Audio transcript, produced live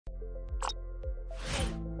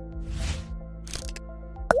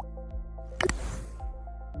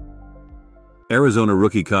Arizona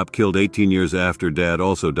rookie cop killed 18 years after dad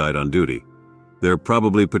also died on duty. They're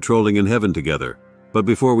probably patrolling in heaven together. But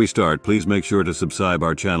before we start, please make sure to subscribe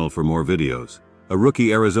our channel for more videos. A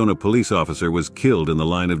rookie Arizona police officer was killed in the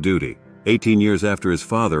line of duty, 18 years after his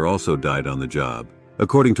father also died on the job.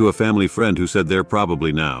 According to a family friend who said they're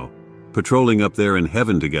probably now patrolling up there in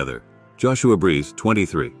heaven together, Joshua Breeze,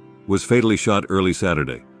 23, was fatally shot early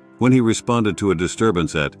Saturday when he responded to a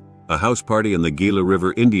disturbance at a house party in the Gila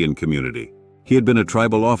River Indian community. He had been a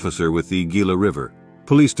tribal officer with the Gila River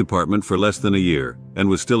Police Department for less than a year and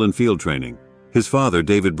was still in field training. His father,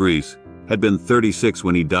 David Breeze, had been 36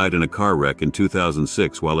 when he died in a car wreck in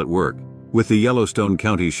 2006 while at work with the Yellowstone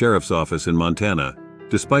County Sheriff's Office in Montana.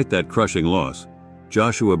 Despite that crushing loss,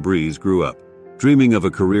 Joshua Breeze grew up dreaming of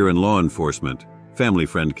a career in law enforcement. Family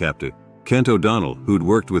friend Captain Kent O'Donnell, who'd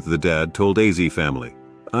worked with the dad, told AZ Family,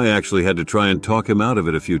 "I actually had to try and talk him out of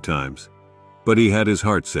it a few times. But he had his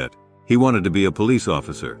heart set. He wanted to be a police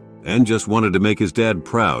officer and just wanted to make his dad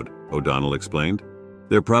proud," O'Donnell explained.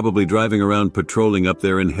 They're probably driving around patrolling up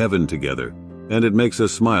there in heaven together, and it makes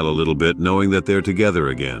us smile a little bit knowing that they're together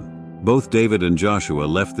again. Both David and Joshua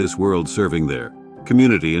left this world serving their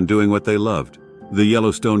community and doing what they loved. The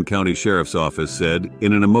Yellowstone County Sheriff's Office said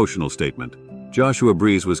in an emotional statement, Joshua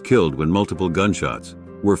Breeze was killed when multiple gunshots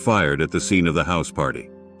were fired at the scene of the house party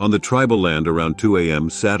on the tribal land around 2 a.m.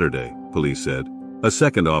 Saturday, police said. A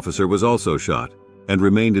second officer was also shot and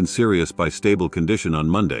remained in serious but stable condition on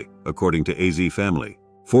Monday, according to AZ Family.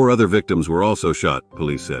 4 other victims were also shot,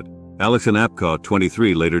 police said. Alexan Apcaw,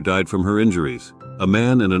 23, later died from her injuries. A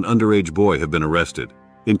man and an underage boy have been arrested.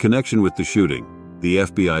 In connection with the shooting, the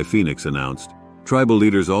FBI Phoenix announced, tribal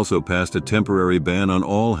leaders also passed a temporary ban on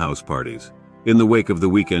all house parties in the wake of the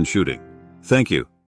weekend shooting. Thank you.